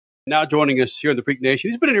Now joining us here in the Freak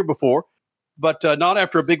Nation. He's been in here before, but not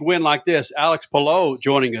after a big win like this. Alex Palou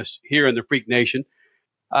joining us here in the Freak Nation.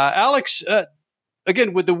 Alex,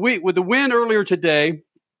 again, with the win earlier today,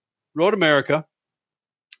 Road America,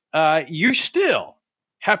 you still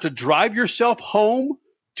have to drive yourself home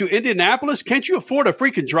to Indianapolis. Can't you afford a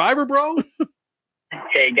freaking driver, bro?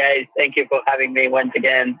 Hey, guys. Thank you for having me once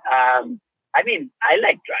again. I mean, I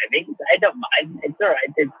like driving. I don't mind. It's all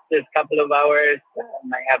right. It's just a couple of hours.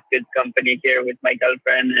 I have good company here with my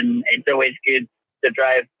girlfriend, and it's always good to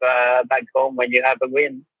drive back home when you have a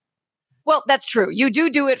win. Well, that's true. You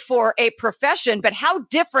do it for a profession, but how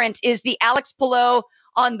different is the Alex Palou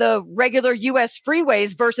on the regular U.S.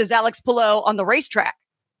 freeways versus Alex Palou on the racetrack?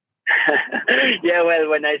 Yeah, well,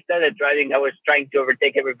 when I started driving, I was trying to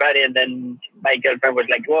overtake everybody, and then my girlfriend was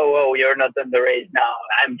like, "Whoa, you're not on the race now."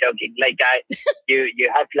 I'm joking. Like, you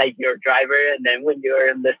have like your driver, and then when you're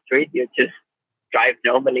in the street, you just drive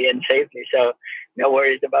normally and safely. So, no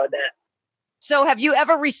worries about that. So, have you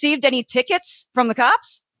ever received any tickets from the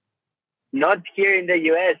cops? Not here in the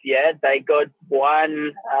U.S. yet. I got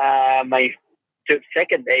one my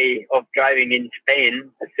second day of driving in Spain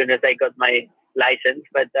as soon as I got my license,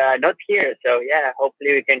 but not here. So yeah,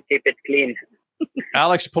 hopefully we can keep it clean.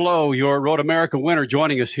 Alex Palou, your Road America winner,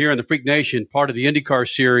 joining us here in the Freak Nation, part of the IndyCar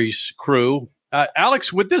Series crew.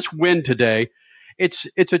 Alex, with this win today, it's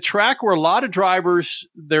a track where a lot of drivers,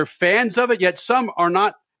 they're fans of it, yet some are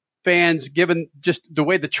not fans given just the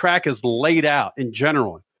way the track is laid out in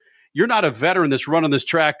general. You're not a veteran that's run on this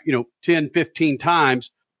track, 10, 15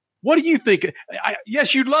 times. What do you think?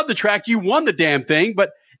 Yes, you love the track. You won the damn thing,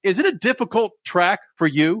 but is it a difficult track for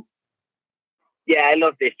you? Yeah, I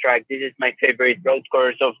love this track. This is my favorite road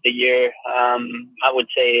course of the year. I would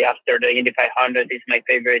say after the Indy 500 is my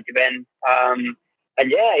favorite event. And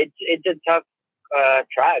yeah, it's a tough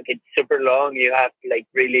track. It's super long. You have like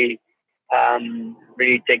really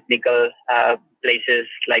technical places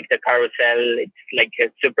like the carousel. It's like a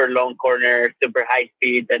super long corner, super high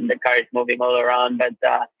speed, and the car is moving all around. But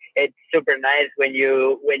it's super nice when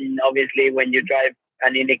you drive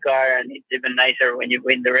an Indy car, and it's even nicer when you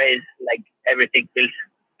win the race. Like everything feels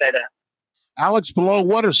better. Alex Palou,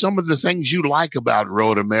 what are some of the things you like about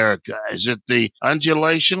Road America? Is it the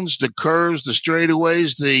undulations, the curves, the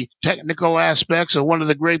straightaways, the technical aspects, or one of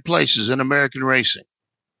the great places in American racing?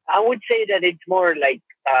 I would say that it's more like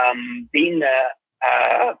being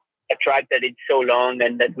a track that it's so long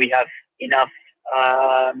and that we have enough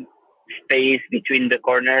space between the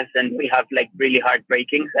corners, and we have like really hard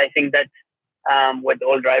brakings. I think that's what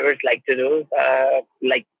all drivers like to do,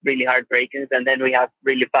 like really hard brakings, and then we have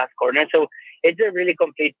really fast corners. So it's a really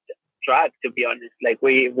complete track, to be honest. Like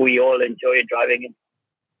we all enjoy driving it.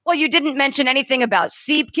 Well, you didn't mention anything about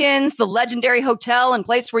Siebkens, the legendary hotel and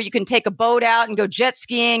place where you can take a boat out and go jet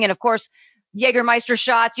skiing, and of course, Jägermeister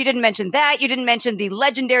shots. You didn't mention that. You didn't mention the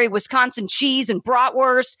legendary Wisconsin cheese and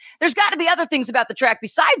bratwurst. There's got to be other things about the track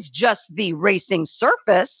besides just the racing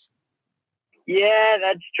surface. Yeah,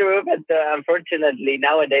 that's true. But unfortunately,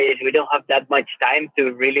 nowadays, we don't have that much time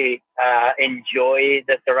to really enjoy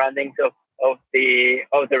the surroundings of the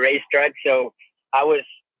racetrack. So I was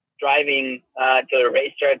driving to the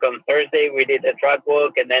racetrack on Thursday. We did a track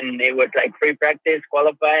walk, and then it was like free practice,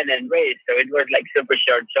 qualifying, and race. So it was like super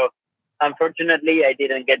short. So unfortunately, I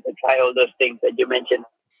didn't get to try all those things that you mentioned.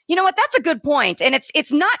 You know what? That's a good point. And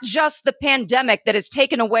it's not just the pandemic that has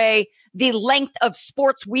taken away the length of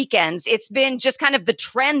sports weekends. It's been just kind of the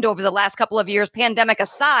trend over the last couple of years, pandemic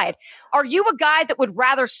aside. Are you a guy that would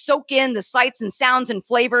rather soak in the sights and sounds and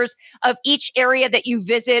flavors of each area that you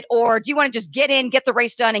visit, or do you want to just get in, get the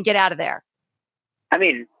race done, and get out of there? I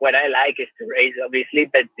mean, what I like is to race, obviously.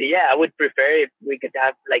 But yeah, I would prefer if we could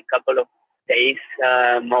have like a couple of days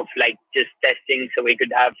of like just testing, so we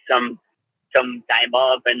could have some time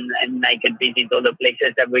off, and I could visit all the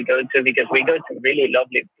places that we go to, because we go to really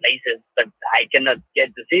lovely places, but I cannot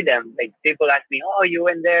get to see them. Like people ask me, "Oh, you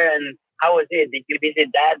went there, and how was it? Did you visit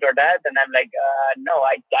that or that?" And I'm like, "No,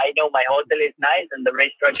 I know my hotel is nice and the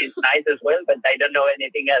racetrack is nice as well, but I don't know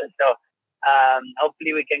anything else." So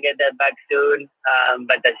hopefully we can get that back soon.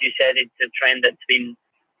 But as you said, it's a trend that's been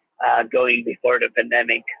going before the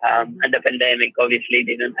pandemic, and the pandemic obviously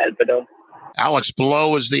didn't help at all. Alex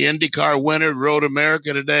Palou is the IndyCar winner at Road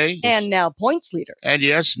America today. And now points leader. And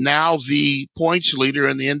yes, now the points leader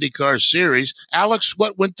in the IndyCar Series. Alex,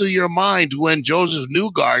 what went through your mind when Joseph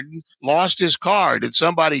Newgarden lost his car? Did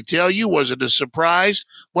somebody tell you? Was it a surprise?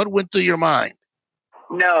 What went through your mind?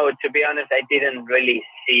 No, to be honest, I didn't really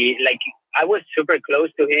see. Like, I was super close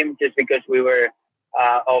to him just because we were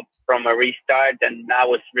off from a restart, and I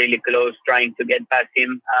was really close trying to get past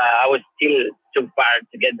him. I was still too far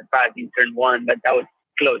to get the pass in turn one, but I was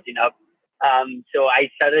close enough. So I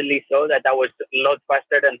suddenly saw that I was a lot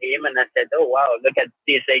faster than him, and I said, "Oh wow, look at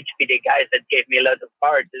these HPD guys that gave me a lot of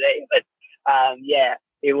power today." But yeah,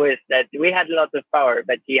 it was that we had a lot of power,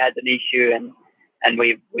 but he had an issue, and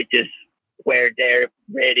we just were there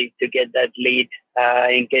ready to get that lead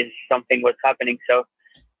in case something was happening. So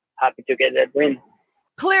happy to get that win.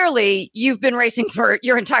 Clearly, you've been racing for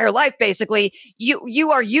your entire life, basically.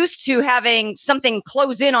 You are used to having something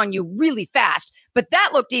close in on you really fast, but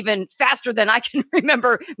that looked even faster than I can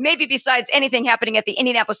remember, maybe besides anything happening at the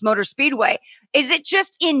Indianapolis Motor Speedway. Is it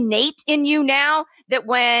just innate in you now that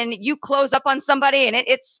when you close up on somebody and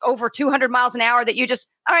it's over 200 miles an hour that you just,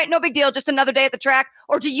 all right, no big deal, just another day at the track?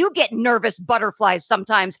 Or do you get nervous butterflies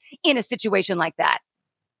sometimes in a situation like that?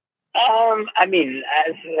 I mean,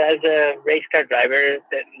 as a race car driver,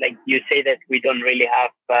 like you say that we don't really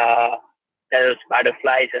have those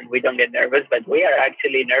butterflies and we don't get nervous, but we are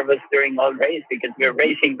actually nervous during all race because we're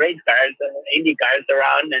racing race cars, Indy cars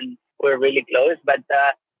around, and we're really close. But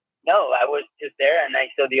no, I was just there and I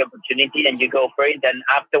saw the opportunity, and you go for it. And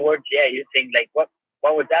afterwards, yeah, you think like, what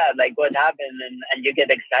was that? Like, what happened? And you get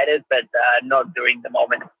excited, but not during the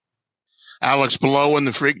moment. Alex Palou in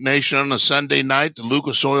the Freak Nation on a Sunday night, the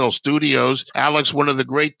Lucas Oil Studios. Alex, one of the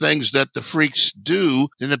great things that the Freaks do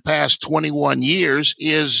in the past 21 years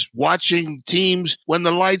is watching teams when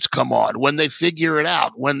the lights come on, when they figure it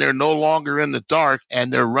out, when they're no longer in the dark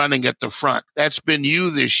and they're running at the front. That's been you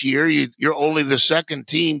this year. You're only the second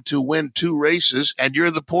team to win 2 races, and you're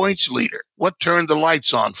the points leader. What turned the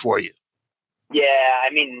lights on for you? Yeah,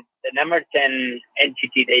 I mean, the number 10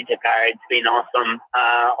 NTT Data car, it's been awesome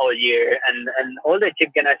all year. And all the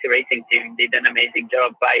Chip Ganassi racing team did an amazing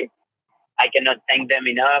job. I cannot thank them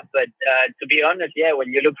enough. But to be honest, yeah,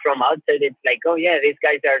 when you look from outside, it's like, oh, yeah, these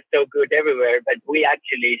guys are so good everywhere. But we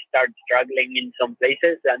actually start struggling in some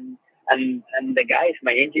places. And the guys,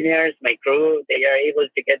 my engineers, my crew, they are able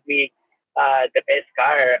to get me the best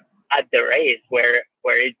car at the race where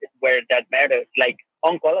that matters. Like,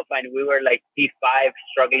 on qualifying, we were like P5,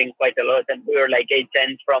 struggling quite a lot, and we were like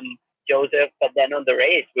 8/10 from Joseph. But then on the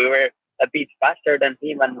race, we were a bit faster than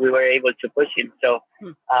him, and we were able to push him. So,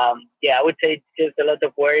 yeah, I would say it's just a lot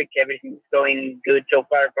of work. Everything's going good so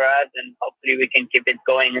far for us, and hopefully we can keep it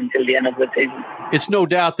going until the end of the season. It's no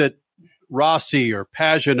doubt that Rossi or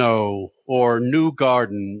Pagenaud or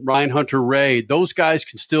Newgarden, Ryan Hunter-Reay, those guys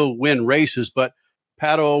can still win races, but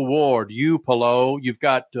Pato O'Ward, you, Palou, you've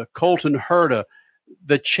got Colton Herta.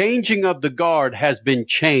 The changing of the guard has been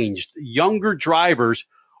changed. Younger drivers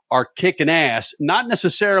are kicking ass, not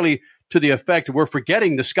necessarily to the effect we're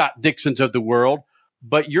forgetting the Scott Dixons of the world,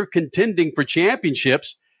 but you're contending for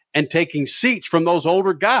championships and taking seats from those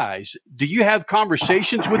older guys. Do you have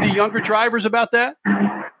conversations with the younger drivers about that?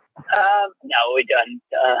 No, we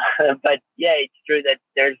don't. But yeah, it's true that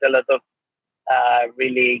there's a lot of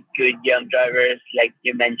really good young drivers, like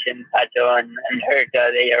you mentioned, Pato and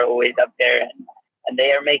Herta. They are always up there. And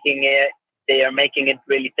they are making it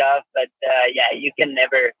really tough. But yeah, you can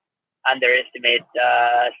never underestimate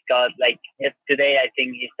Scott. Like today, I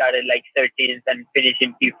think he started like 13th and finished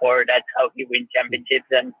in P4. That's how he wins championships.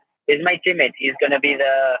 And he's my teammate. He's gonna be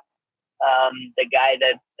the guy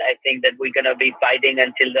that I think that we're gonna be fighting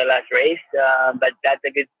until the last race. But that's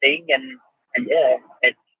a good thing. And yeah,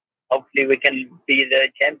 hopefully we can be the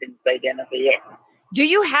champions by the end of the year. Do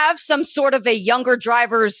you have some sort of a younger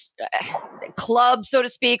drivers club, so to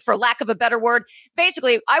speak, for lack of a better word?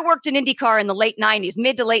 Basically, I worked in IndyCar in the late 90s,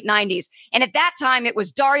 mid to late 90s. And at that time, it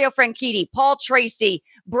was Dario Franchitti, Paul Tracy,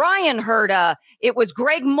 Brian Herta. It was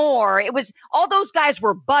Greg Moore. It was all those guys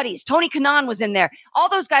were buddies. Tony Kanaan was in there. All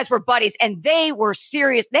those guys were buddies, and they were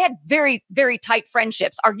serious. They had very, very tight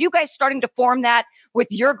friendships. Are you guys starting to form that with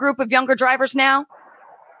your group of younger drivers now?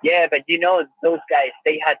 Yeah, but you know, those guys,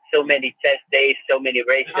 they had so many test days, so many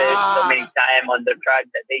races, so many time on the track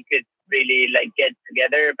that they could really like get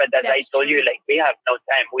together. But as I told you, like we have no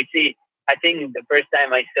time. We see, I think the first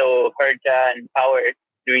time I saw Herta and Power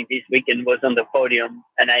during this weekend was on the podium,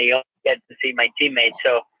 and I only get to see my teammates.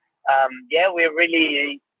 So yeah, we have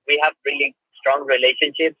really strong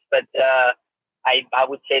relationships, but I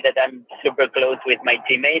would say that I'm super close with my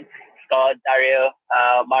teammates, Scott, Dario,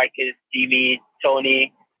 Marcus, Jimmy,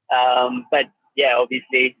 Tony. But yeah,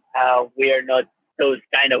 obviously, we are not those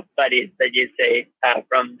kind of buddies that you say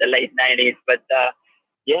from the late 90s. But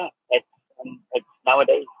yeah, it's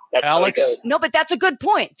nowadays. That's Alex? No, but that's a good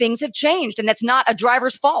point. Things have changed, and that's not a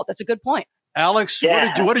driver's fault. That's a good point. Alex,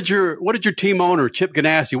 Yeah. what did your team owner, Chip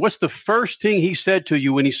Ganassi, what's the first thing he said to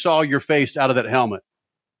you when he saw your face out of that helmet?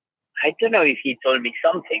 I don't know if he told me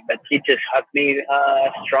something, but he just hugged me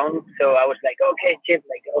strong. So I was like, okay, Chip,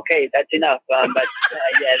 like, okay, that's enough. But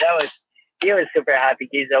yeah, he was super happy.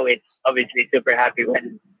 He's always obviously super happy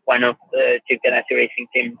when one of the Chip Ganassi Racing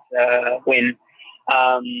teams win.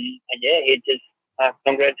 And yeah, he just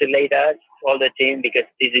congratulated us, all the team, because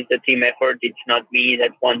this is a team effort. It's not me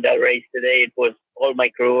that won that race today. It was all my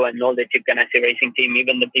crew and all the Chip Ganassi Racing team,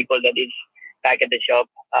 even the people that is back at the shop.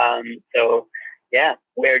 So yeah,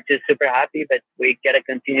 we're just super happy, but we got to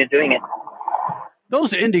continue doing it.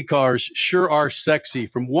 Those Indy cars sure are sexy.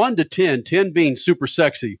 From 1 to 10, 10 being super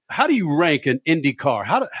sexy. How do you rank an Indy car?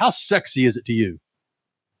 How sexy is it to you?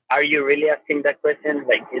 Are you really asking that question?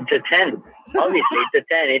 Like, it's a 10. Obviously, it's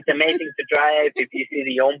a 10. It's amazing to drive. If you see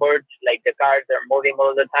the onboards, like the cars are moving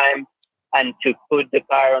all the time. And to put the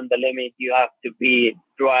car on the limit, you have to be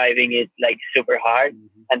driving it like super hard.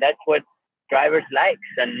 Mm-hmm. And that's what drivers likes.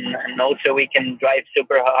 And also we can drive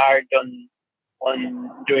super hard on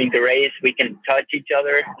during the race. We can touch each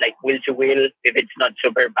other, like wheel to wheel, if it's not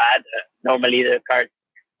super bad. Normally the cars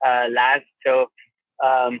last. So,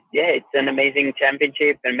 yeah, it's an amazing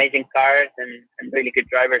championship, amazing cars, and really good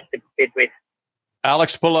drivers to compete with.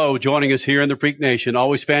 Alex Palou joining us here in the Freak Nation.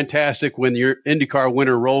 Always fantastic when your IndyCar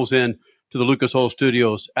winner rolls in to the Lucas Oil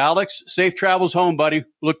Studios. Alex, safe travels home, buddy.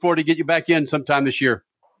 Look forward to get you back in sometime this year.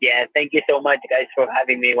 Yeah, thank you so much, guys, for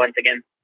having me once again.